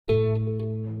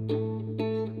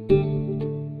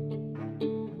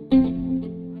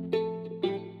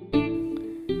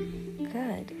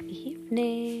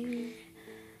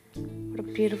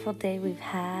beautiful day we've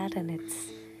had, and it's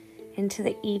into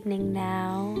the evening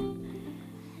now.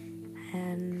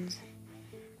 And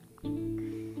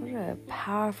what a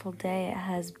powerful day it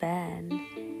has been.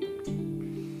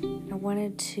 I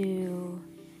wanted to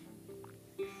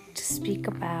speak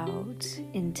about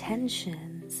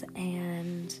intentions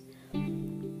and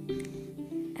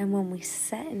when we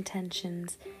set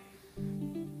intentions,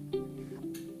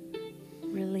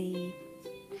 really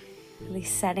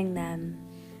setting them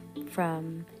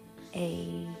from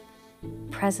a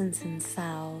presence in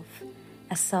self,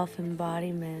 a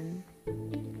self-embodiment,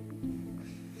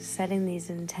 setting these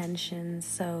intentions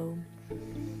so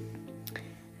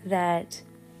that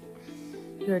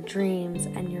your dreams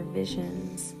and your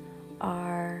visions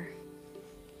are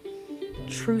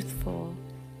truthful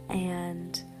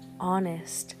and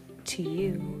honest to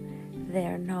you.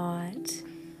 They're not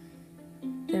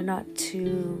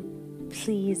to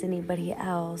please anybody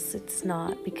else. It's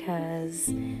not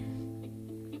because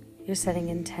you're setting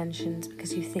intentions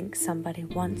because you think somebody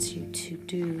wants you to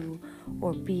do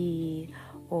or be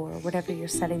or whatever you're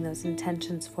setting those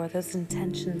intentions for. Those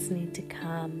intentions need to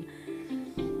come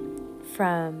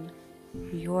from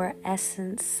your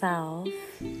essence self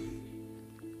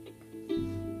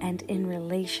and in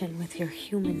relation with your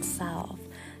human self,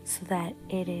 so that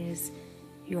it is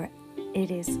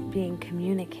being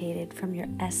communicated from your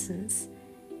essence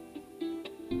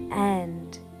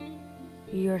and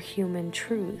your human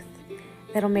truth.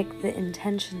 That'll make the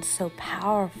intentions so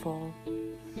powerful.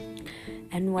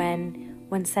 And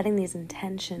when setting these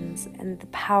intentions and the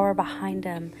power behind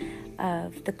them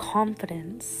of the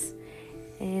confidence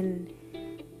in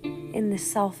the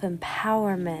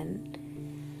self-empowerment,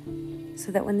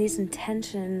 so that when these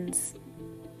intentions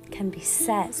can be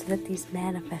set, so that these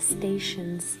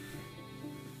manifestations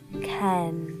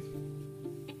can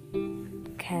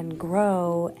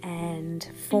grow and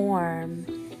form,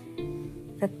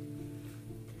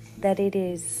 that it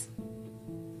is,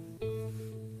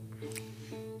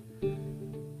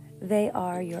 they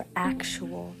are your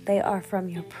actual, they are from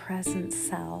your present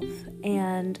self,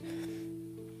 and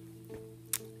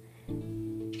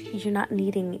you're not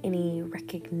needing any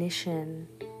recognition.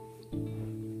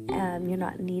 You're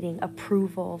not needing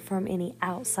approval from any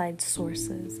outside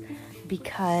sources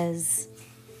because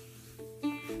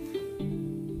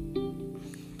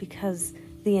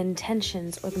the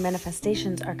intentions or the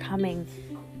manifestations are coming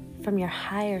from your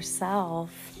higher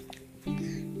self,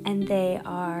 and they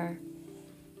are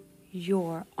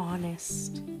your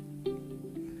honest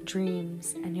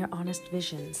dreams and your honest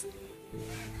visions.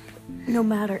 No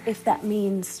matter if that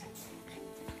means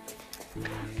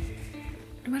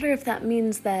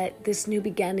that this new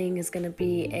beginning is going to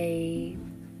be a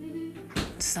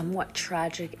somewhat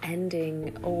tragic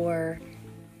ending, or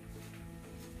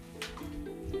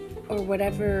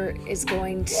whatever is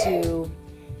going to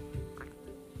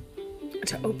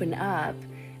open up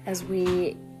as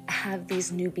we have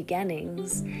these new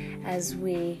beginnings, as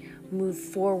we move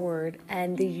forward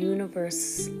and the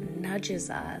universe nudges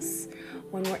us.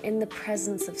 When we're in the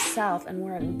presence of self and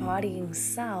we're embodying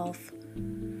self,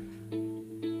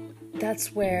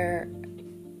 that's where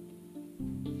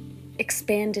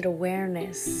expanded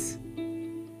awareness,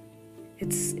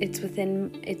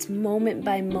 it's moment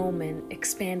by moment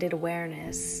expanded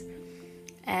awareness.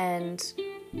 And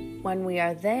when we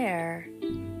are there,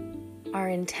 our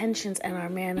intentions and our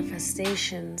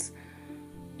manifestations,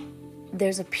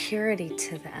 there's a purity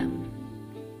to them.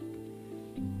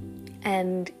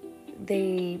 And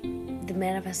the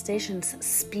manifestations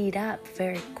speed up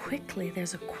very quickly.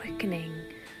 There's a quickening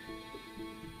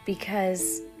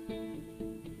because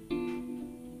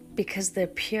they're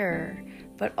pure.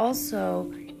 But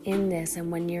also in this,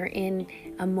 and when you're in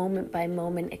a moment by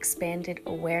moment expanded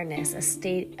awareness, a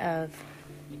state of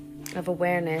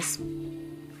awareness,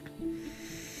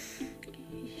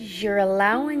 you're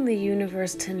allowing the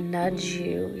universe to nudge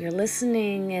you. You're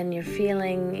listening and you're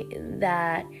feeling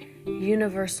that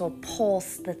universal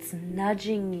pulse that's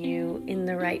nudging you in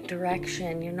the right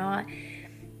direction. You're not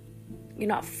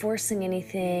forcing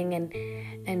anything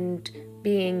and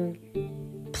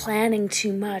planning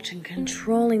too much and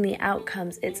controlling the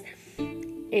outcomes.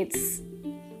 It's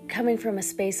coming from a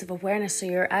space of awareness, so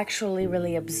you're actually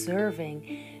really observing.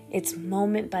 It's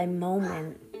moment by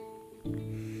moment,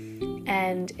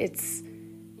 and it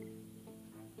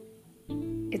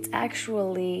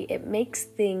makes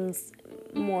things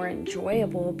more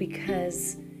enjoyable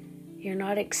because you're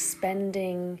not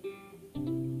expending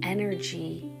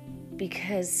energy,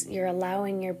 because you're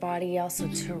allowing your body also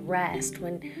to rest.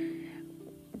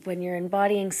 When you're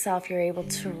embodying self, you're able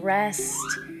to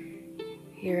rest.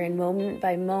 You're in moment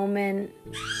by moment,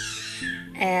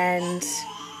 and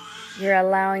You're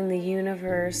allowing the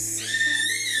universe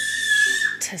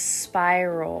to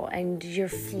spiral, and you're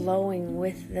flowing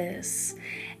with this.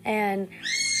 And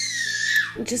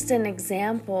just an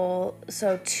example,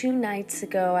 so 2 nights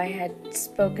ago I had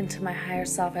spoken to my higher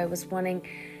self. I was wanting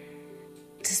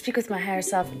to speak with my higher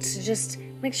self to just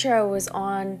make sure I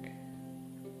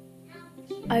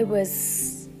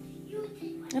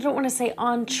don't want to say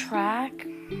on track,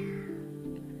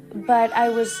 but I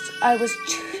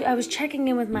was checking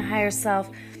in with my higher self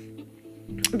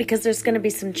because there's going to be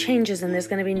some changes and there's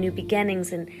going to be new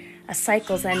beginnings and a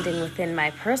cycle's ending within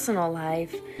my personal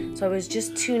life. So I was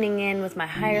just tuning in with my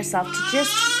higher self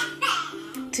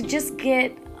to just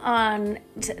get on,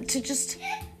 to just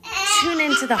tune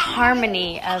into the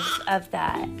harmony of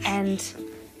that. And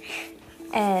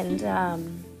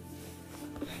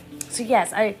so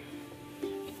yes, I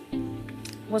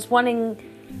was wanting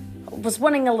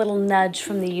a little nudge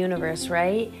from the universe,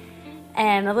 right?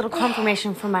 And a little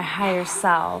confirmation from my higher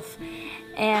self.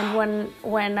 And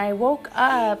when I woke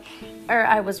up, or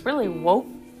I was really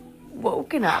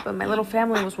woken up, and my little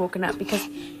family was woken up because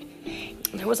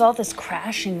there was all this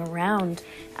crashing around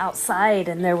outside,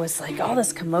 and there was like all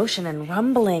this commotion and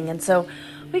rumbling. And so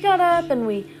we got up and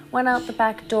we went out the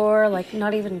back door, like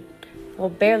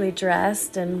barely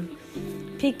dressed, and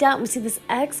peeked out and we see this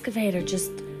excavator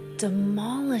just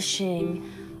demolishing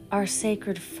our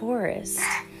sacred forest.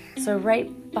 So right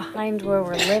behind where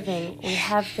we're living, we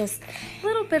have this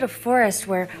little bit of forest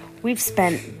where we've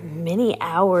spent many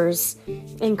hours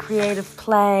in creative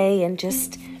play and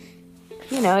just,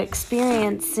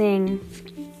 experiencing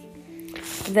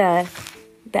the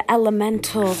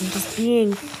elementals and just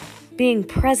being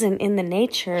present in the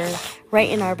nature right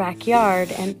in our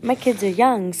backyard. And my kids are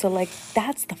young, so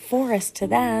that's the forest to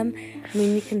them. I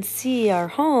mean, you can see our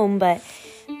home, but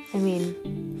I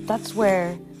mean, that's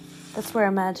where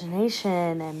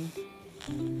imagination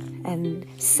and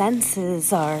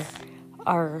senses are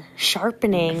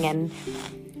sharpening. And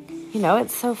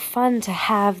it's so fun to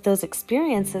have those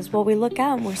experiences. Well, we look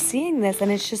out and we're seeing this,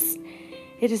 and it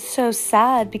is so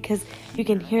sad because you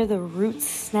can hear the roots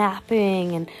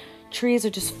snapping and trees are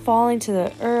just falling to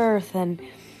the earth, and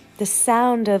the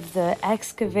sound of the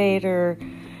excavator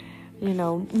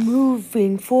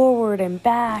moving forward and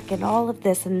back and all of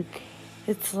this. And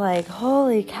it's like,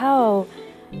 holy cow,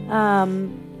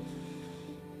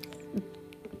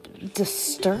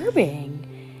 disturbing.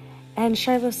 And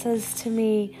Shiloh says to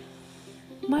me,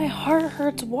 my heart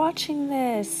hurts watching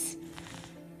this.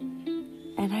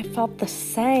 And I felt the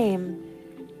same.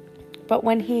 But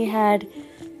when he had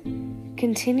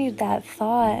continued that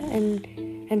thought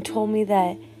and told me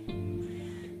that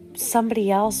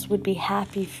somebody else would be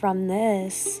happy from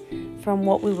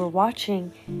what we were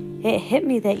watching, it hit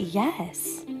me that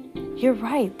yes, you're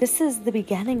right. This is the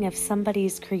beginning of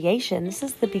somebody's creation. This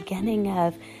is the beginning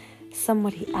of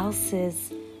somebody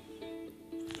else's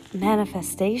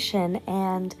manifestation,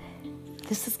 and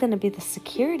this is going to be the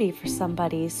security for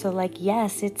somebody. So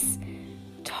yes, it's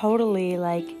totally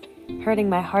hurting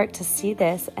my heart to see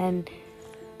this and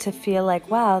to feel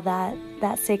wow,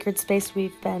 that sacred space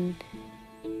we've been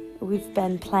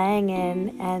playing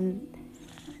in, and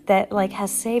that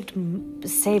has saved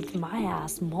my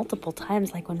ass multiple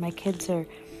times. When my kids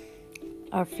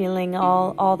are feeling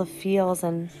all the feels,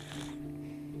 and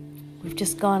we've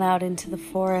just gone out into the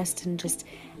forest and just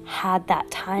had that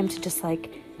time to just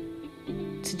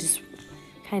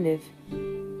kind of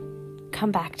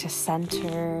come back to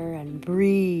center and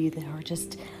breathe, or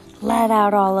just let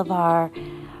out all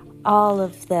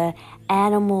of the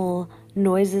animal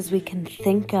noises we can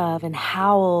think of and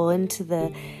howl into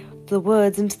the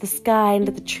woods, into the sky,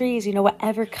 into the trees,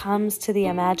 whatever comes to the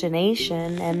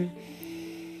imagination. And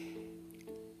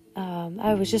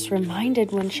I was just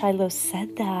reminded when Shiloh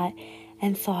said that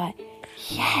and thought,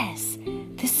 yes,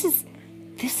 this is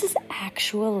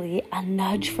actually a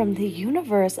nudge from the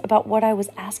universe about what I was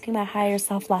asking my higher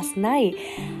self last night.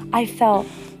 I felt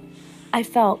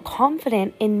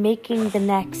confident in making the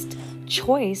next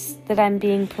choice that I'm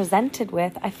being presented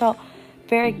with. I felt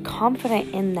very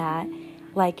confident in that.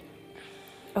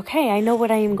 Okay, I know what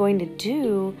I am going to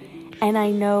do, and I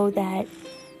know that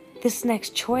this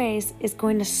next choice is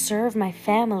going to serve my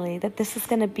family, that this is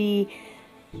going to be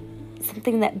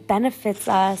something that benefits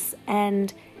us,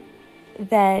 and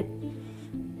that,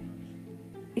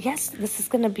 yes, this is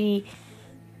going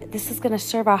to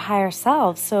serve our higher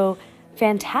selves. So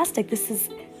fantastic. This is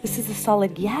a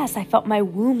solid yes. I felt my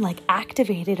womb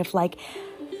activated of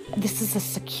this is a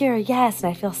secure yes,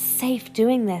 and I feel safe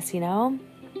doing this,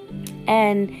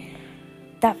 and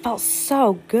that felt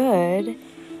so good,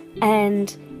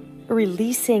 and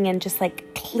releasing and just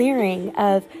clearing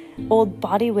of old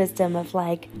body wisdom of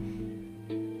like,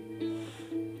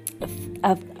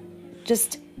 of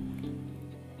just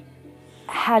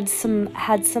had some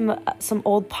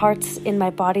old parts in my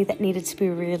body that needed to be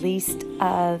released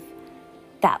of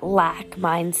that lack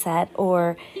mindset,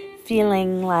 or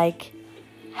feeling like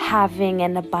having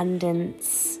an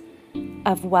abundance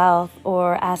of wealth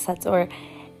or assets or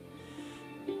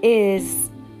is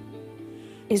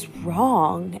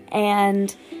wrong.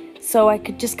 And so I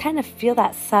could just kind of feel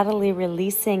that subtly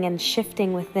releasing and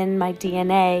shifting within my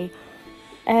DNA.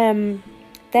 Then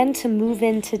to move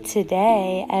into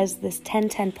today as this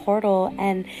 1010 portal,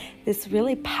 and this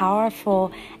really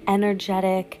powerful,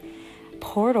 energetic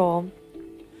portal,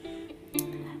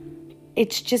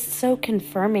 it's just so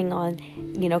confirming on,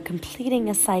 completing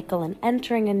a cycle and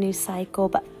entering a new cycle,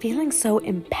 but feeling so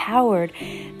empowered.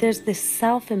 There's this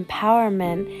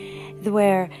self-empowerment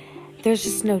where there's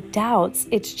just no doubts.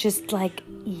 It's just like,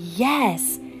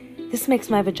 yes, this makes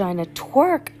my vagina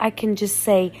twerk. I can just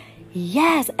say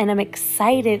yes, and I'm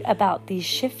excited about these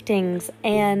shiftings,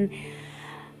 and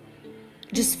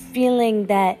just feeling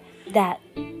that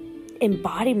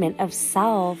embodiment of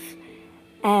self,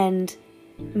 and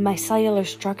my cellular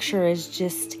structure is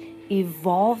just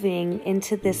evolving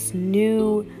into this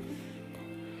new,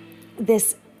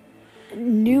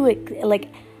 like,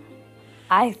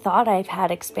 I thought I've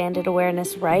had expanded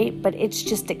awareness, right? But it's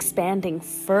just expanding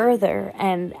further,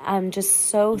 and I'm just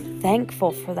so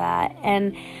thankful for that.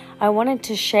 And I wanted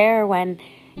to share when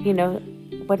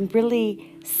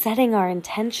really setting our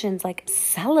intentions, like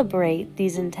celebrate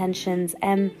these intentions,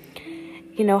 and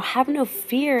have no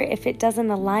fear if it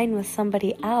doesn't align with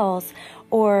somebody else,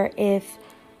 or if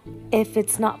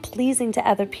it's not pleasing to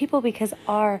other people, because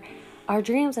our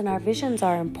dreams and our visions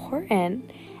are important.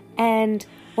 And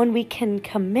when we can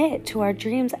commit to our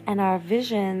dreams and our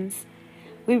visions,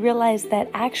 we realize that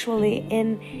actually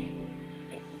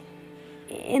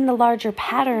in the larger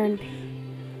pattern,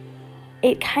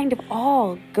 it kind of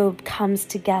all comes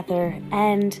together,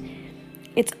 and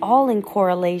it's all in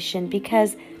correlation,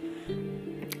 because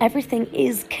everything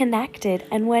is connected.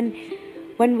 And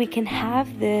when we can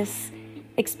have this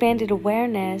expanded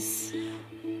awareness,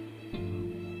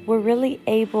 we're really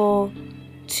able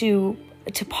to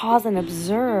pause and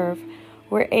observe.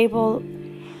 We're able,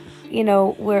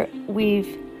 we're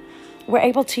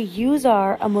able to use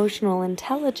our emotional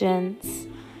intelligence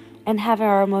and have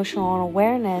our emotional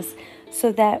awareness,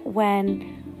 so that we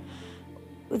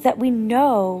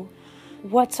know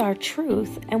what's our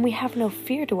truth, and we have no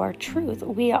fear to our truth.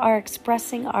 We are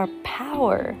expressing our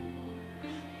power,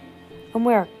 and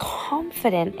we're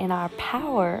confident in our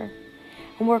power,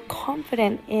 and we're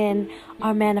confident in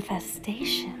our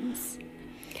manifestations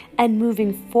and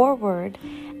moving forward,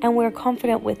 and we're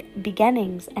confident with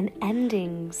beginnings and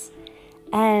endings,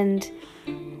 and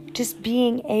just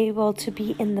being able to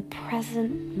be in the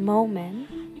present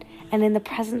moment and in the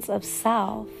presence of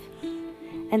self,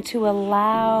 and to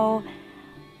allow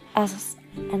us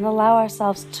and allow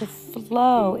ourselves to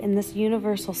flow in this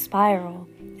universal spiral.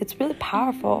 It's really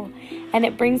powerful, and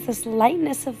it brings this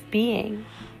lightness of being.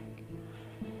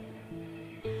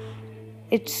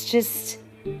 It's just,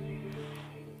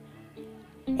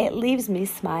 it leaves me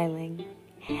smiling,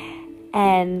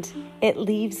 and it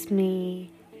leaves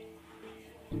me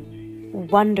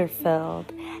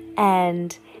wonder-filled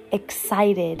and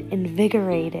excited,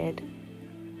 invigorated.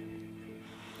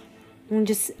 And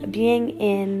just being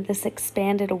in this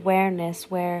expanded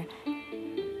awareness where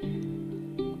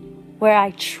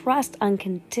I trust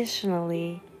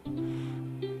unconditionally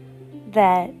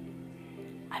that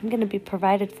I'm going to be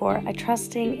provided for. I'm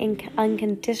trusting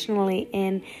unconditionally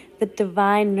in the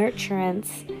divine nurturance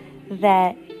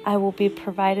that I will be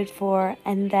provided for,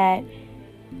 and that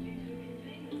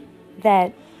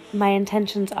my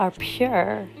intentions are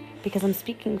pure, because I'm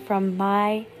speaking from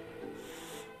my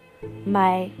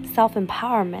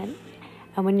self-empowerment.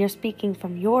 And when you're speaking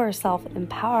from your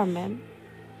self-empowerment,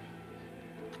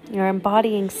 you're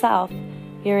embodying self,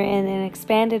 you're in an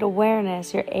expanded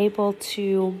awareness, you're able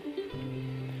to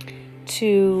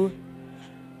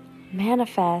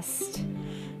manifest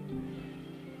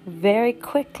very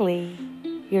quickly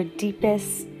your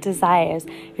deepest desires,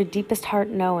 your deepest heart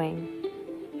knowing.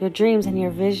 Your dreams and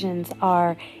your visions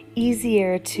are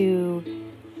easier to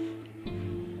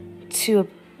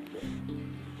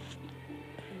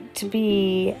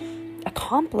be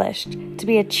accomplished, to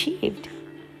be achieved.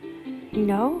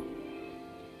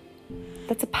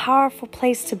 That's a powerful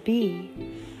place to be.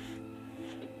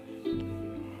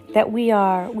 That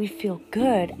we feel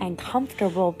good and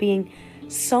comfortable being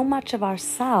so much of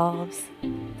ourselves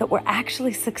that we're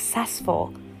actually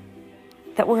successful,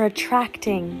 that we're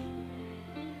attracting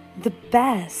the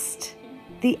best,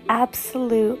 the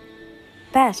absolute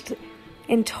best,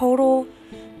 in total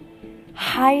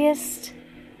highest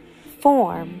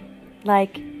form.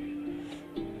 Like,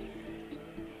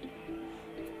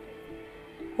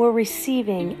 we're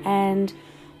receiving and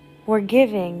we're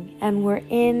giving, and we're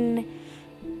in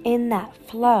that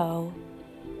flow.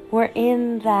 We're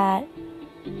in that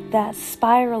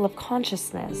spiral of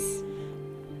consciousness.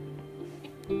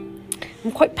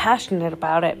 I'm quite passionate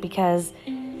about it because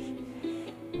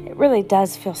it really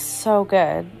does feel so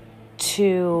good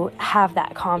to have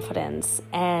that confidence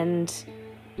and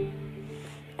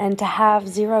to have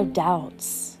zero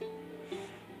doubts.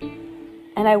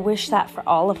 And I wish that for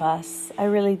all of us. I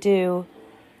really do.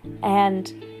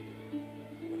 And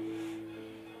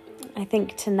I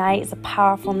think tonight is a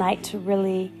powerful night to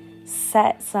really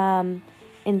set some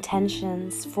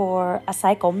intentions for a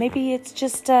cycle. Maybe it's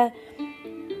a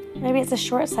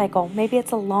short cycle. Maybe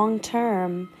it's a long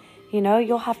term.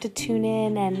 You'll have to tune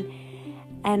in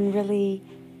and really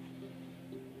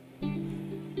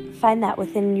find that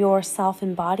within your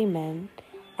self-embodiment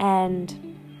and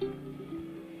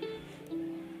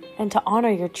to honor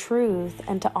your truth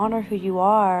and to honor who you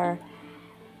are.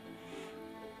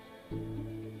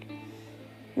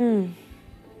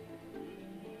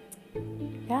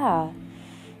 Yeah.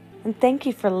 And thank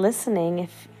you for listening,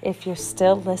 if you're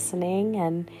still listening,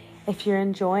 and if you're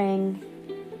enjoying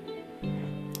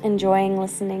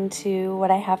listening to what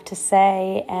I have to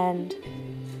say. And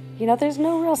there's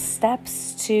no real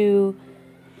steps to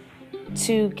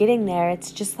getting there.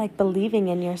 It's just like believing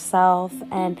in yourself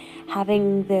and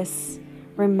having this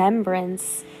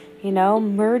remembrance,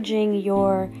 merging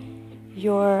your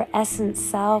essence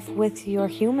self with your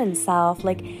human self,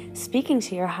 like speaking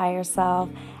to your higher self,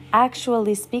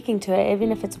 actually speaking to it,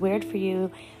 even if it's weird for you,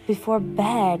 before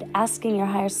bed, asking your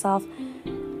higher self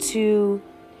to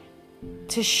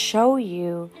show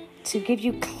you, to give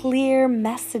you clear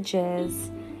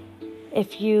messages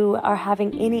if you are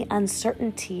having any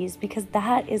uncertainties, because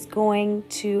that is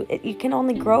you can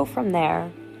only grow from there.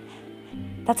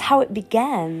 That's how it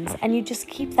begins, and you just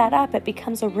keep that up. It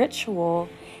becomes a ritual.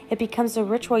 You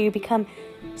become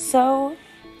so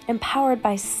empowered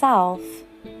by self.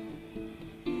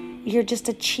 You're just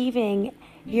achieving.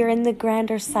 You're in the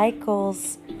grander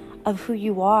cycles of who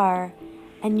you are,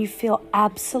 and you feel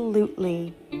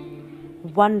absolutely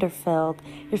wonder-filled.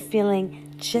 You're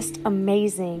feeling just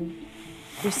amazing.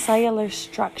 Your cellular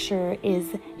structure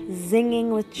is zinging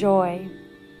with joy.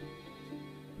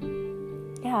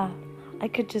 Yeah, I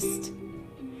could just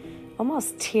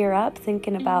almost tear up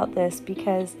thinking about this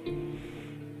because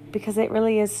it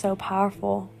really is so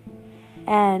powerful.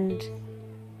 And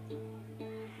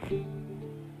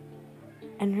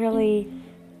really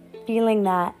feeling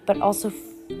that, but also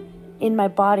in my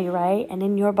body, right? And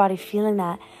in your body, feeling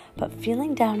that, but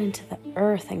feeling down into the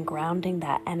earth and grounding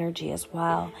that energy as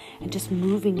well, and just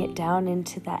moving it down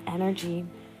into that energy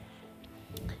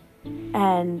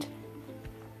and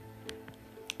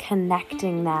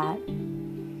connecting that.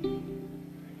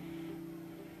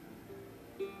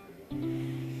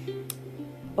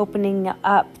 Opening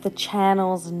up the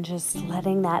channels and just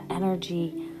letting that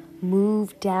energy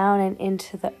move down and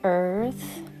into the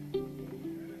earth.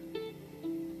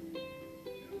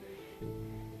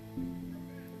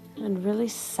 And really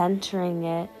centering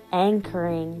it,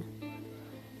 anchoring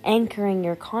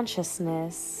your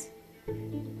consciousness.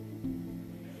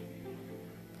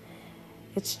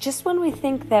 It's just when we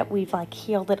think that we've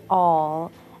healed it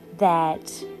all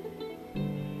that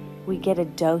we get a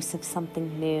dose of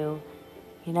something new.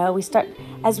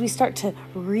 As we start to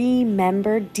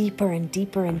remember deeper and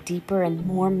deeper and deeper, and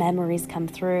more memories come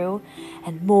through,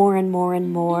 and more and more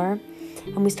and more,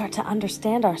 and we start to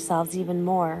understand ourselves even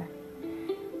more.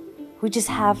 We just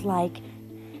have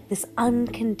this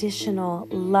unconditional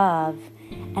love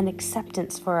and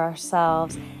acceptance for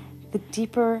ourselves. The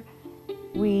deeper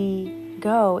we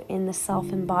go in the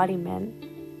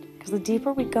self-embodiment, because the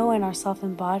deeper we go in our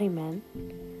self-embodiment,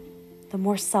 the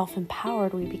more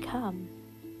self-empowered we become.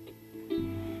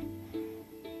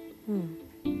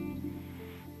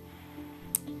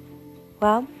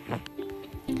 Well,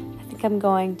 I think I'm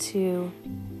going to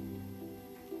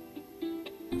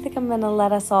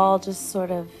let us all just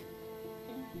sort of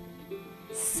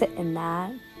sit in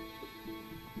that,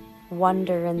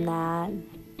 wonder in that.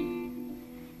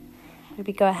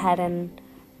 Maybe go ahead and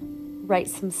write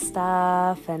some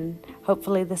stuff, and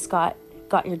hopefully this got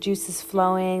your juices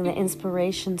flowing, the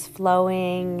inspirations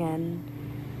flowing, and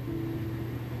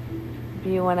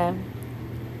maybe you want to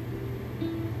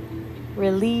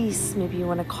release, maybe you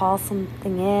want to call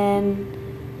something in,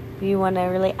 You want to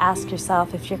really ask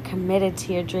yourself if you're committed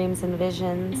to your dreams and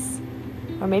visions.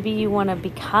 Or maybe you want to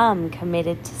become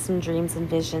committed to some dreams and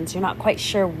visions. You're not quite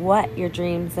sure what your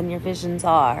dreams and your visions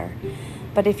are.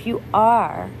 But if you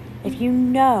are, if you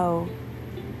know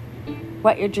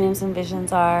what your dreams and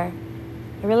visions are,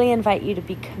 I really invite you to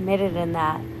be committed in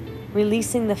that,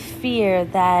 releasing the fear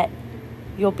that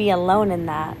you'll be alone in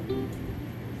that.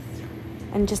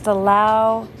 And just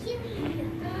allow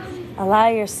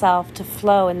yourself to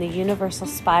flow in the universal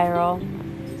spiral,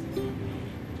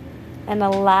 and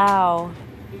allow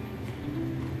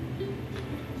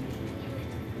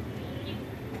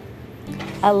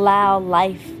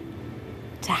life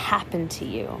to happen to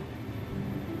you.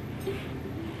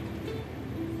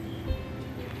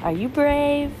 Are you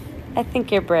brave? I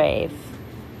think you're brave.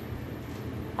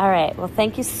 All right, well,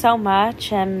 thank you so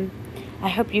much, and I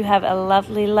hope you have a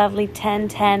lovely, lovely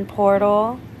 10-10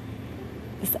 portal.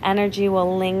 This energy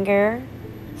will linger,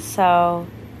 so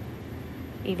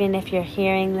even if you're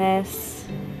hearing this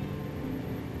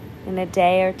in a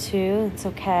day or two, it's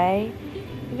okay.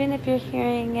 Even if you're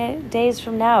hearing it days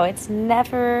from now, it's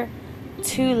never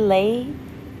too late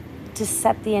to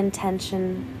set the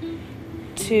intention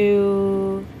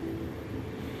to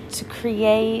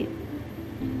create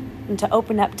and to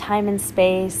open up time and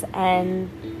space and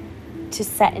to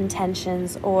set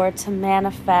intentions or to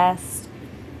manifest.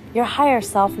 Your higher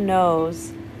self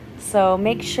knows. So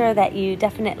make sure that you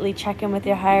definitely check in with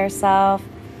your higher self.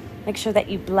 Make sure that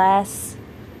you bless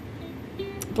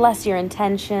your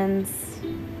intentions.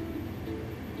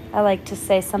 I like to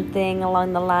say something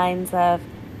along the lines of,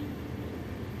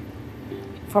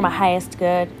 for my highest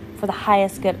good, for the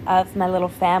highest good of my little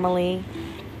family,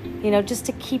 just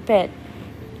to keep it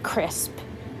crisp.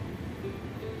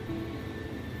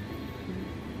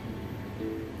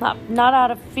 Not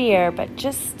out of fear, but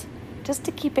just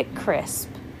to keep it crisp.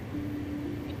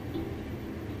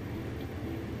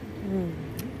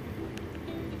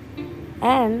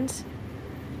 And,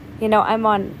 I'm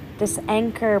on this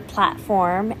Anchor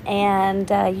platform, and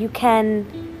you can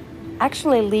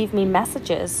actually leave me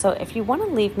messages. So if you want to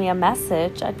leave me a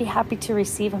message, I'd be happy to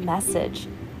receive a message.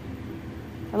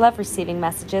 I love receiving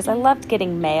messages. I loved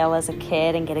getting mail as a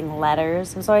kid and getting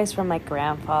letters. It was always from my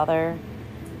grandfather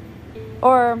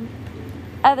or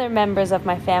other members of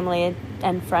my family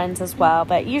and friends as well,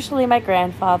 but usually my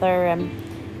grandfather, and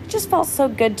it just felt so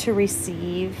good to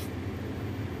receive.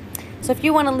 So if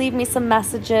you want to leave me some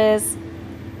messages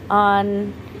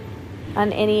on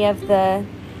any of the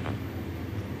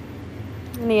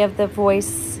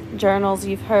voice journals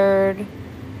you've heard,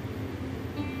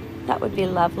 that would be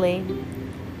lovely.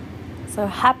 So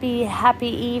happy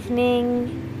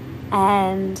evening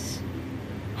and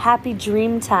happy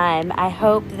dream time. I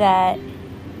hope that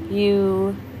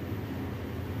you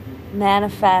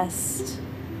manifest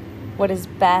what is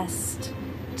best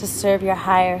to serve your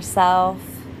higher self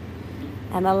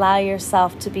and allow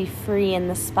yourself to be free in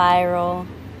the spiral.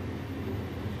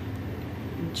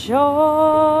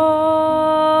 Joy.